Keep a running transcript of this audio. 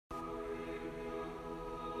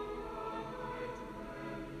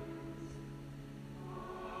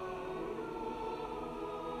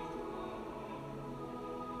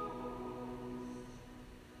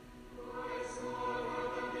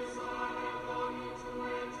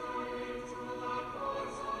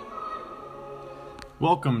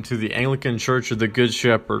Welcome to the Anglican Church of the Good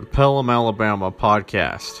Shepherd, Pelham, Alabama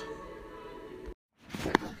podcast.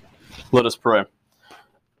 Let us pray.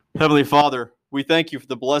 Heavenly Father, we thank you for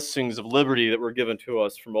the blessings of liberty that were given to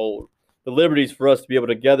us from old. The liberties for us to be able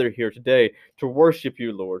to gather here today to worship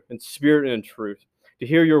you, Lord, in spirit and in truth, to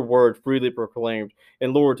hear your word freely proclaimed,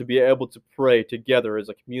 and Lord, to be able to pray together as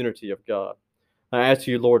a community of God. I ask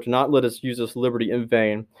you, Lord, to not let us use this liberty in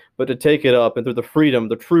vain, but to take it up and through the freedom,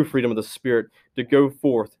 the true freedom of the Spirit, to go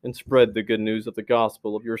forth and spread the good news of the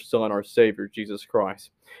gospel of your Son, our Savior, Jesus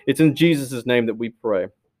Christ. It's in Jesus' name that we pray.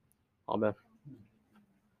 Amen.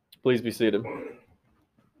 Please be seated.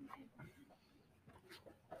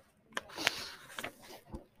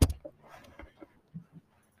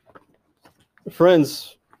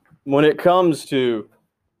 Friends, when it comes to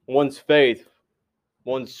one's faith,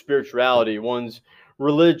 one's spirituality, one's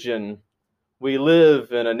religion, we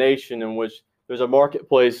live in a nation in which there's a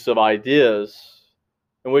marketplace of ideas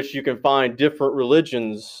in which you can find different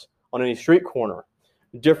religions on any street corner,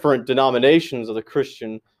 different denominations of the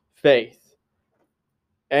Christian faith.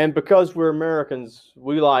 And because we're Americans,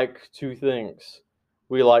 we like two things.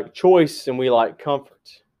 We like choice and we like comfort.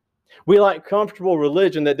 We like comfortable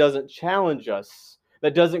religion that doesn't challenge us,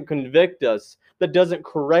 that doesn't convict us, that doesn't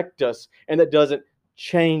correct us, and that doesn't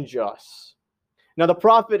change us. Now, the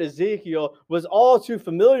prophet Ezekiel was all too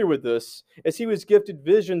familiar with this as he was gifted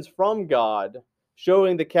visions from God,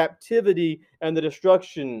 showing the captivity and the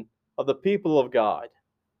destruction of the people of God,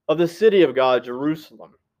 of the city of God,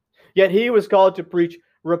 Jerusalem. Yet he was called to preach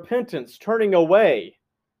repentance, turning away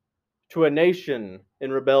to a nation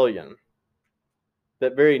in rebellion,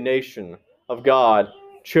 that very nation of God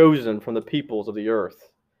chosen from the peoples of the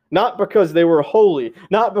earth. Not because they were holy,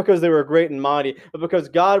 not because they were great and mighty, but because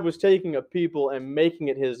God was taking a people and making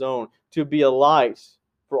it his own to be a light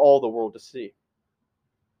for all the world to see.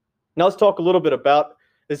 Now let's talk a little bit about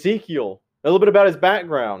Ezekiel, a little bit about his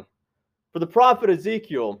background. For the prophet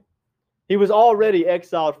Ezekiel, he was already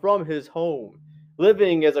exiled from his home,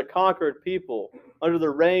 living as a conquered people under the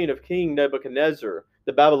reign of King Nebuchadnezzar,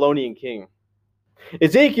 the Babylonian king.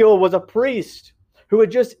 Ezekiel was a priest who had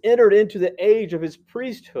just entered into the age of his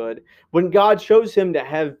priesthood when God chose him to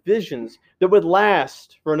have visions that would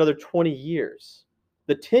last for another 20 years,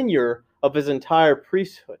 the tenure of his entire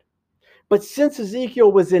priesthood. But since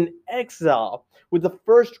Ezekiel was in exile with the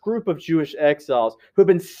first group of Jewish exiles who had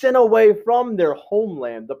been sent away from their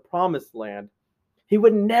homeland, the promised land, he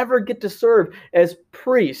would never get to serve as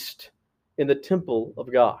priest in the temple of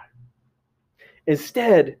God.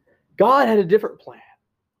 Instead, God had a different plan.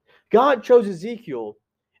 God chose Ezekiel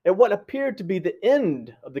at what appeared to be the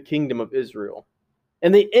end of the kingdom of Israel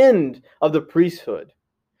and the end of the priesthood,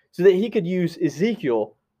 so that he could use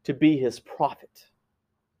Ezekiel to be his prophet.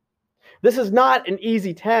 This is not an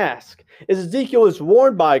easy task, as Ezekiel is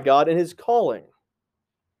warned by God in his calling.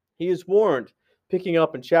 He is warned, picking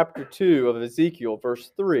up in chapter 2 of Ezekiel,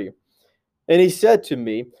 verse 3. And he said to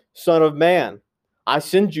me, Son of man, I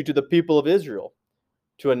send you to the people of Israel,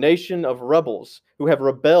 to a nation of rebels who have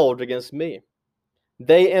rebelled against me.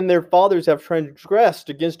 They and their fathers have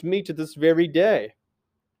transgressed against me to this very day.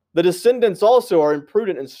 The descendants also are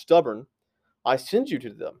imprudent and stubborn. I send you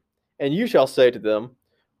to them, and you shall say to them,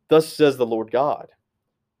 Thus says the Lord God.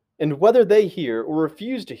 And whether they hear or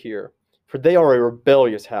refuse to hear, for they are a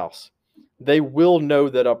rebellious house, they will know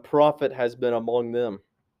that a prophet has been among them.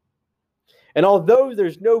 And although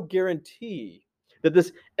there's no guarantee that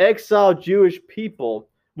this exiled Jewish people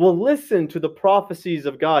will listen to the prophecies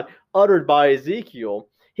of God uttered by Ezekiel,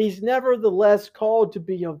 he's nevertheless called to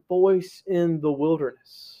be a voice in the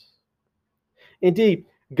wilderness. Indeed,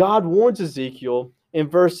 God warns Ezekiel in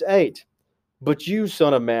verse 8, But you,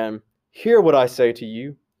 son of man, hear what I say to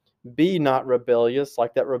you. Be not rebellious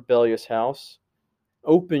like that rebellious house.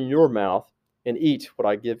 Open your mouth and eat what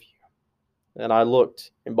I give you. And I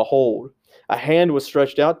looked, and behold, a hand was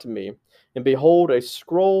stretched out to me, and behold, a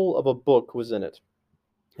scroll of a book was in it.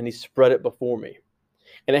 And he spread it before me.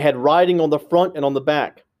 And it had writing on the front and on the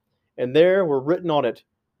back. And there were written on it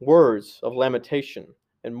words of lamentation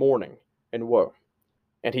and mourning and woe.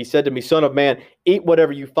 And he said to me, Son of man, eat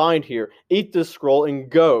whatever you find here. Eat this scroll and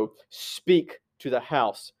go, speak to the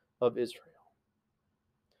house of Israel.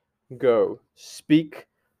 Go, speak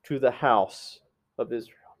to the house of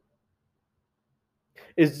Israel.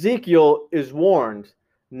 Ezekiel is warned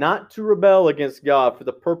not to rebel against God for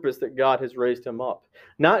the purpose that God has raised him up.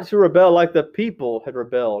 Not to rebel like the people had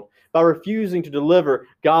rebelled by refusing to deliver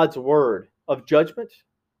God's word of judgment,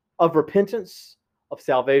 of repentance, of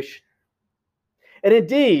salvation. And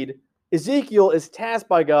indeed, Ezekiel is tasked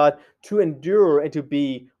by God to endure and to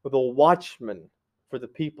be the watchman for the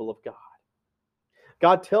people of God.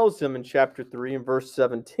 God tells him in chapter 3 and verse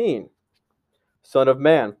 17, Son of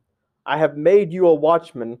man, I have made you a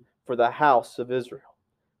watchman for the house of Israel.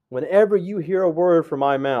 Whenever you hear a word from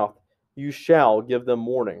my mouth, you shall give them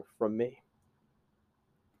warning from me.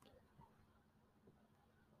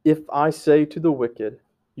 If I say to the wicked,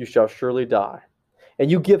 you shall surely die, and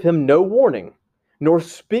you give him no warning, nor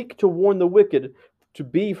speak to warn the wicked to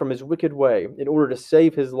be from his wicked way in order to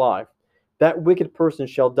save his life, that wicked person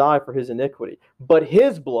shall die for his iniquity, but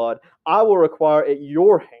his blood I will require at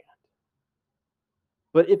your hand.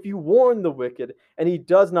 But if you warn the wicked, and he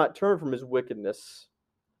does not turn from his wickedness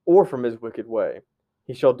or from his wicked way,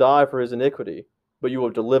 he shall die for his iniquity, but you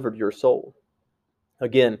have delivered your soul.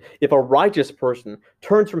 Again, if a righteous person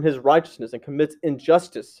turns from his righteousness and commits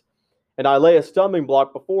injustice, and I lay a stumbling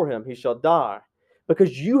block before him, he shall die.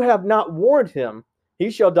 Because you have not warned him, he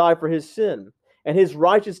shall die for his sin, and his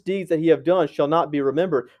righteous deeds that he have done shall not be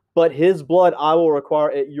remembered, but his blood I will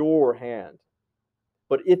require at your hand.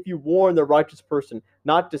 But if you warn the righteous person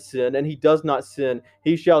not to sin, and he does not sin,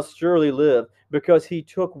 he shall surely live, because he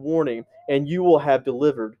took warning, and you will have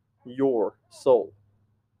delivered your soul.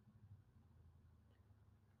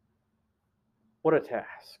 What a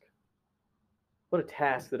task. What a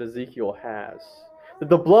task that Ezekiel has. That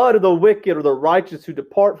the blood of the wicked or the righteous who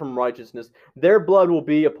depart from righteousness, their blood will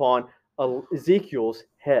be upon Ezekiel's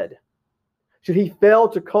head. Should he fail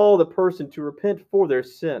to call the person to repent for their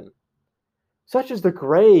sin. Such is the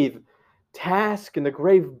grave task and the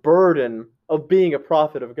grave burden of being a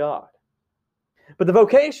prophet of God. But the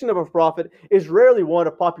vocation of a prophet is rarely one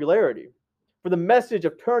of popularity. For the message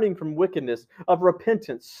of turning from wickedness, of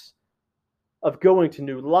repentance, of going to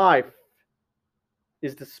new life,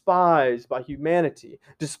 is despised by humanity,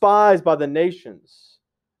 despised by the nations,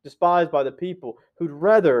 despised by the people who'd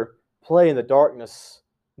rather play in the darkness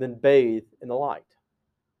than bathe in the light.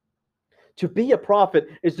 To be a prophet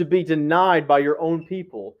is to be denied by your own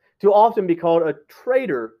people, to often be called a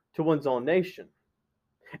traitor to one's own nation.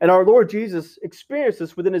 And our Lord Jesus experienced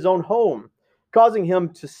this within his own home, causing him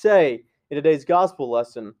to say in today's gospel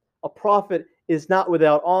lesson, a prophet is not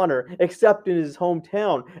without honor except in his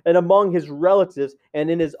hometown and among his relatives and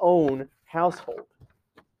in his own household.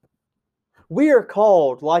 We are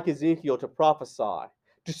called, like Ezekiel, to prophesy,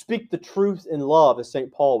 to speak the truth in love, as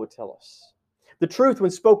St. Paul would tell us. The truth,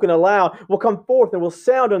 when spoken aloud, will come forth and will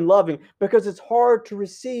sound unloving because it's hard to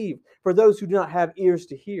receive for those who do not have ears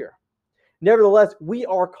to hear. Nevertheless, we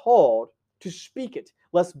are called to speak it,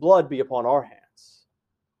 lest blood be upon our hands.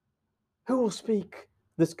 Who will speak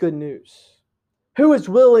this good news? Who is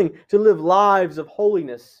willing to live lives of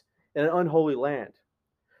holiness in an unholy land?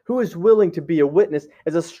 Who is willing to be a witness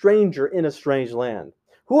as a stranger in a strange land?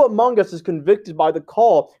 Who among us is convicted by the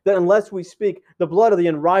call that unless we speak, the blood of the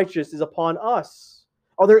unrighteous is upon us?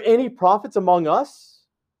 Are there any prophets among us?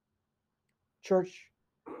 Church,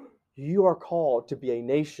 you are called to be a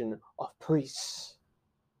nation of priests,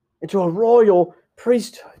 into a royal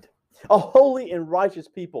priesthood, a holy and righteous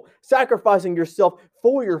people, sacrificing yourself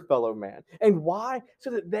for your fellow man. And why? So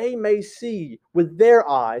that they may see with their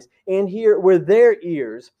eyes and hear with their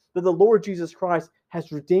ears that the Lord Jesus Christ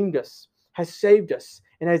has redeemed us, has saved us,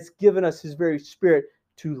 and has given us his very Spirit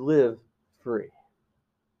to live free.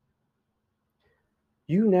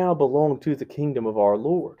 You now belong to the kingdom of our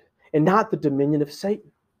Lord, and not the dominion of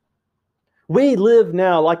Satan. We live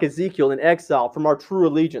now, like Ezekiel, in exile from our true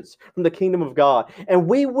allegiance, from the kingdom of God. And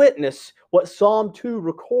we witness what Psalm 2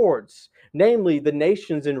 records, namely the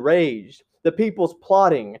nations enraged, the peoples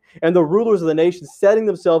plotting, and the rulers of the nations setting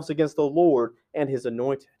themselves against the Lord and his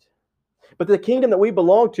anointed. But the kingdom that we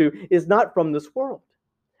belong to is not from this world,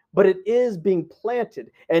 but it is being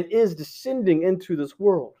planted and is descending into this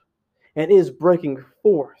world and is breaking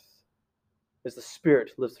forth as the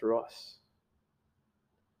Spirit lives through us.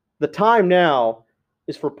 The time now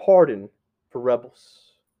is for pardon for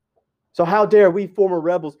rebels. So how dare we former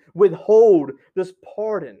rebels withhold this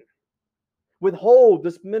pardon, withhold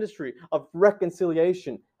this ministry of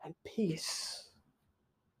reconciliation and peace?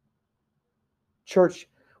 Church,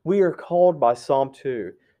 we are called by Psalm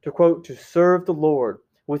 2 to, quote, to serve the Lord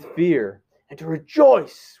with fear and to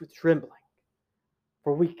rejoice with trembling.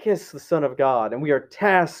 For we kiss the Son of God, and we are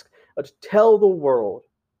tasked to tell the world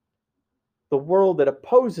that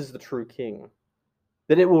opposes the true King,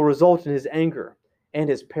 that it will result in his anger and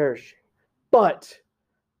his perishing. But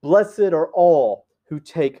blessed are all who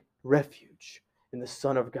take refuge in the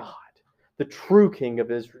Son of God, the true King of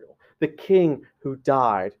Israel, the King who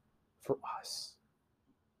died for us.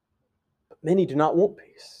 But many do not want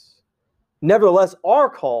peace. Nevertheless, our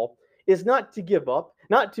call is not to give up,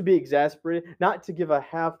 not to be exasperated, not to give a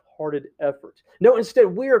half-hearted effort. No, instead,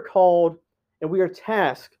 we are called And we are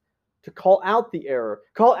tasked to call out the error,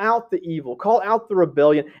 call out the evil, call out the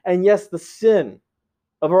rebellion, and yes, the sin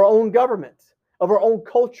of our own government, of our own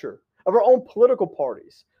culture, of our own political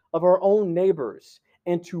parties, of our own neighbors,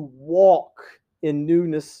 and to walk in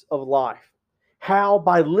newness of life. How?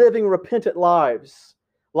 By living repentant lives,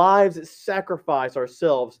 lives that sacrifice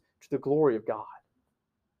ourselves to the glory of God.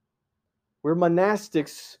 We're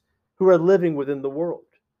monastics who are living within the world,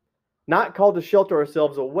 not called to shelter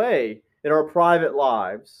ourselves away in our private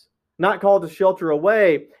lives, not called to shelter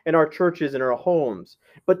away in our churches and our homes,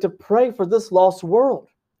 but to pray for this lost world,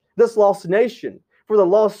 this lost nation, for the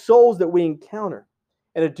lost souls that we encounter,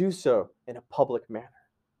 and to do so in a public manner.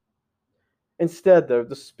 Instead, though,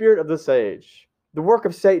 the spirit of this age, the work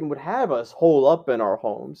of Satan would have us hole up in our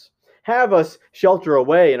homes, have us shelter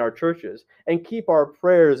away in our churches, and keep our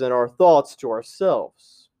prayers and our thoughts to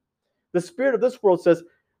ourselves. The spirit of this world says,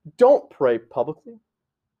 don't pray publicly.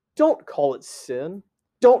 Don't call it sin.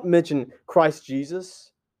 Don't mention Christ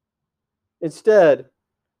Jesus. Instead,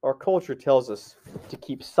 our culture tells us to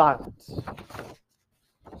keep silent.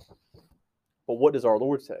 But what does our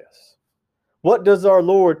Lord say us? What does our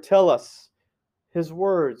Lord tell us? His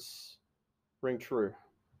words ring true.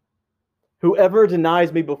 Whoever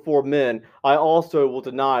denies me before men, I also will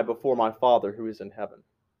deny before my Father who is in heaven.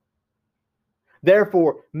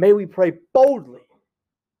 Therefore, may we pray boldly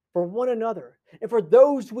for one another and for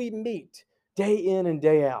those we meet day in and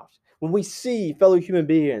day out. When we see fellow human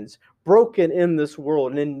beings broken in this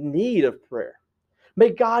world and in need of prayer, may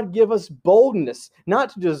God give us boldness not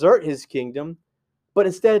to desert his kingdom, but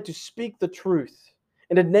instead to speak the truth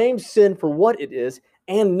and to name sin for what it is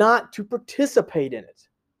and not to participate in it.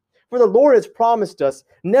 For the Lord has promised us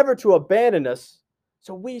never to abandon us,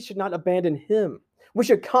 so we should not abandon him. We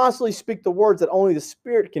should constantly speak the words that only the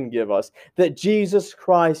Spirit can give us, that Jesus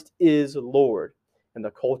Christ is Lord and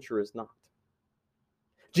the culture is not.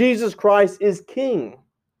 Jesus Christ is King,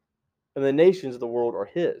 and the nations of the world are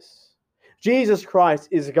his. Jesus Christ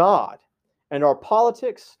is God, and our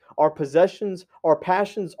politics, our possessions, our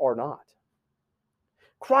passions are not.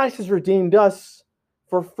 Christ has redeemed us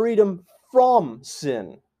for freedom from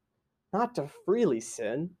sin, not to freely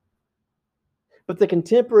sin. But the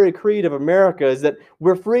contemporary creed of America is that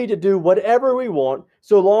we're free to do whatever we want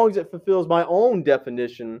so long as it fulfills my own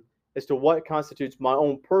definition as to what constitutes my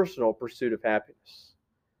own personal pursuit of happiness.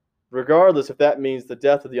 Regardless if that means the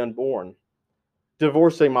death of the unborn,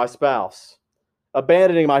 divorcing my spouse,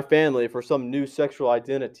 abandoning my family for some new sexual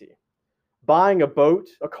identity, buying a boat,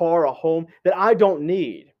 a car, a home that I don't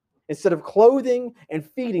need, instead of clothing and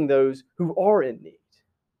feeding those who are in need.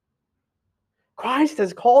 Christ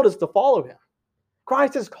has called us to follow him.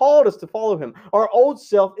 Christ has called us to follow him. Our old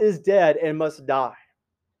self is dead and must die.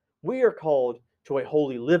 We are called to a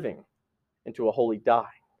holy living and to a holy dying.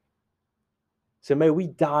 So may we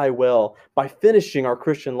die well by finishing our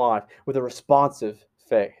Christian life with a responsive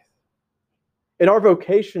faith. In our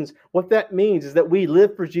vocations, what that means is that we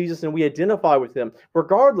live for Jesus and we identify with him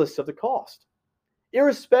regardless of the cost,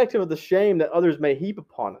 irrespective of the shame that others may heap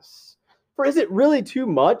upon us. For is it really too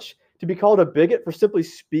much to be called a bigot for simply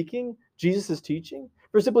speaking Jesus' teaching,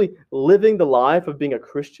 for simply living the life of being a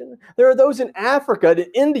Christian? There are those in Africa, in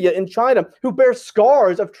India, in China who bear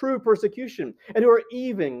scars of true persecution and who are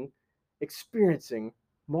even experiencing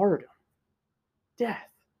martyrdom, death.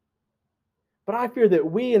 But I fear that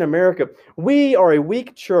we in America, we are a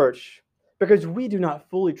weak church because we do not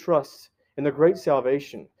fully trust in the great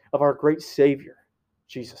salvation of our great Savior,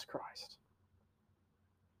 Jesus Christ.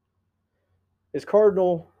 As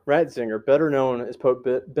Cardinal Ratzinger, better known as Pope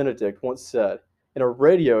Benedict, once said in a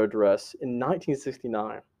radio address in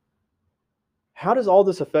 1969, how does all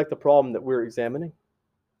this affect the problem that we're examining?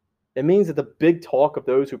 It means that the big talk of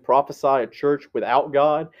those who prophesy a church without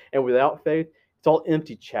God and without faith, it's all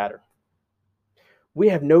empty chatter. We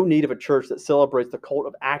have no need of a church that celebrates the cult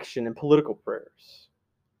of action and political prayers.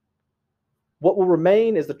 What will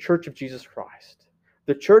remain is the Church of Jesus Christ,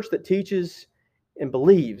 the church that teaches and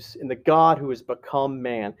believes in the God who has become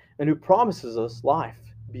man and who promises us life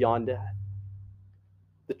beyond death.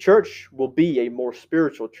 The church will be a more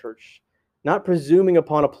spiritual church, not presuming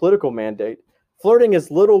upon a political mandate, flirting as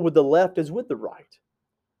little with the left as with the right.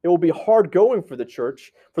 It will be hard going for the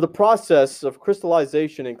church, for the process of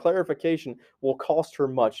crystallization and clarification will cost her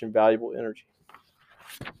much invaluable energy.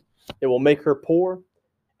 It will make her poor,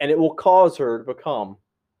 and it will cause her to become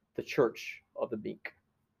the church of the meek.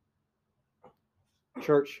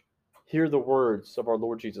 Church, hear the words of our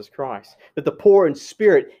Lord Jesus Christ, that the poor in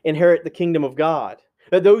spirit inherit the kingdom of God,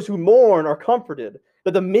 that those who mourn are comforted,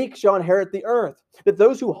 that the meek shall inherit the earth, that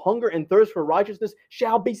those who hunger and thirst for righteousness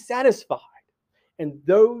shall be satisfied. and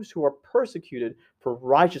those who are persecuted for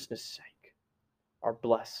righteousness' sake are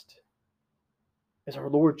blessed. As our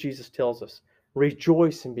Lord Jesus tells us,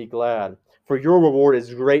 rejoice and be glad, for your reward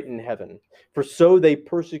is great in heaven. For so they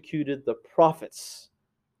persecuted the prophets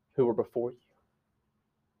who were before you.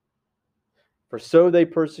 For so they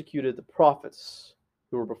persecuted the prophets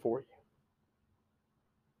who were before you.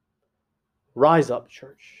 Rise up,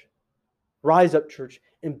 church. Rise up, church,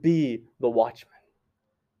 and be the watchman.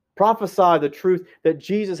 Prophesy the truth that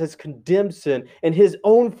Jesus has condemned sin in his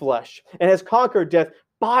own flesh and has conquered death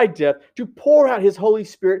by death to pour out his Holy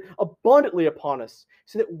Spirit abundantly upon us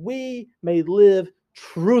so that we may live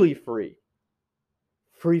truly free,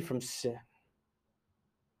 free from sin.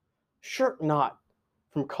 Shirk not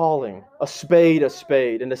from calling a spade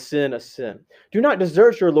and a sin. Do not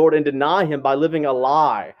desert your Lord and deny him by living a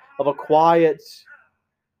lie of a quiet,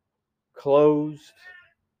 closed,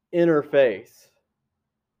 inner faith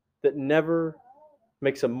that never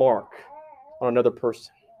makes a mark on another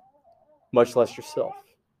person, much less yourself.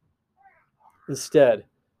 Instead,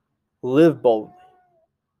 live boldly,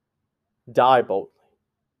 die boldly,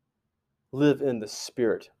 live in the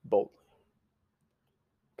Spirit boldly.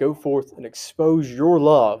 Go forth and expose your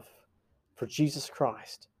love for Jesus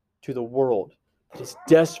Christ to the world that is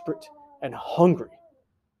desperate and hungry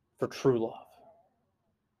for true love.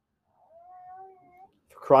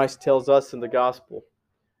 For Christ tells us in the gospel,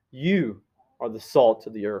 you are the salt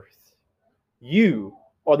of the earth. You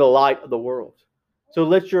are the light of the world. So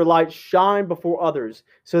let your light shine before others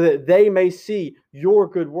so that they may see your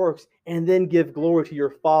good works and then give glory to your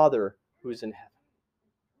Father who is in heaven.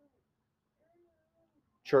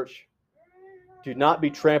 Church, do not be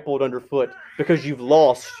trampled underfoot because you've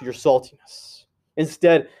lost your saltiness.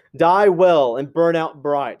 Instead, die well and burn out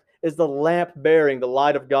bright as the lamp bearing the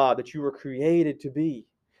light of God that you were created to be.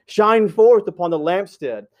 Shine forth upon the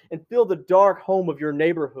lampstand and fill the dark home of your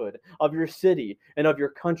neighborhood, of your city, and of your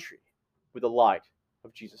country with the light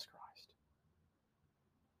of Jesus Christ.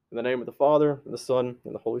 In the name of the Father, and the Son,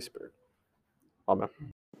 and the Holy Spirit. Amen.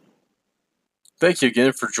 Thank you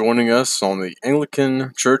again for joining us on the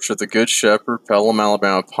Anglican Church of the Good Shepherd, Pelham,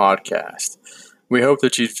 Alabama podcast. We hope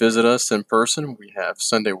that you'd visit us in person. We have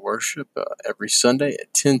Sunday worship every Sunday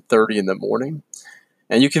at 10:30 in the morning.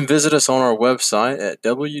 And you can visit us on our website at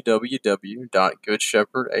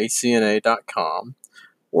www.goodshepherdacna.com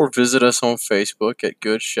or visit us on Facebook at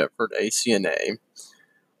Good Shepherd ACNA.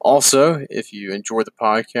 Also, if you enjoy the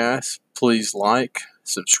podcast, please like,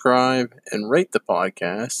 subscribe, and rate the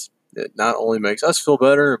podcast. It not only makes us feel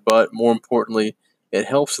better, but more importantly, it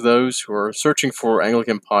helps those who are searching for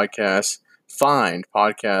Anglican podcasts find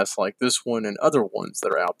podcasts like this one and other ones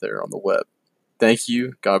that are out there on the web. Thank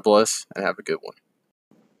you, God bless, and have a good one.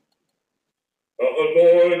 The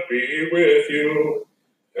Lord be with you,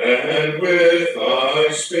 and with thy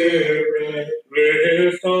spirit.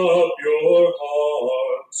 Lift up your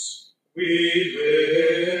hearts. We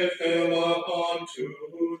lift them up unto the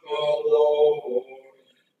Lord.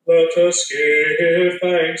 Let us give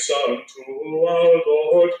thanks unto our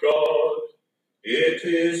Lord God. It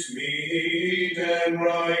is meet and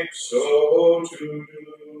right so to do.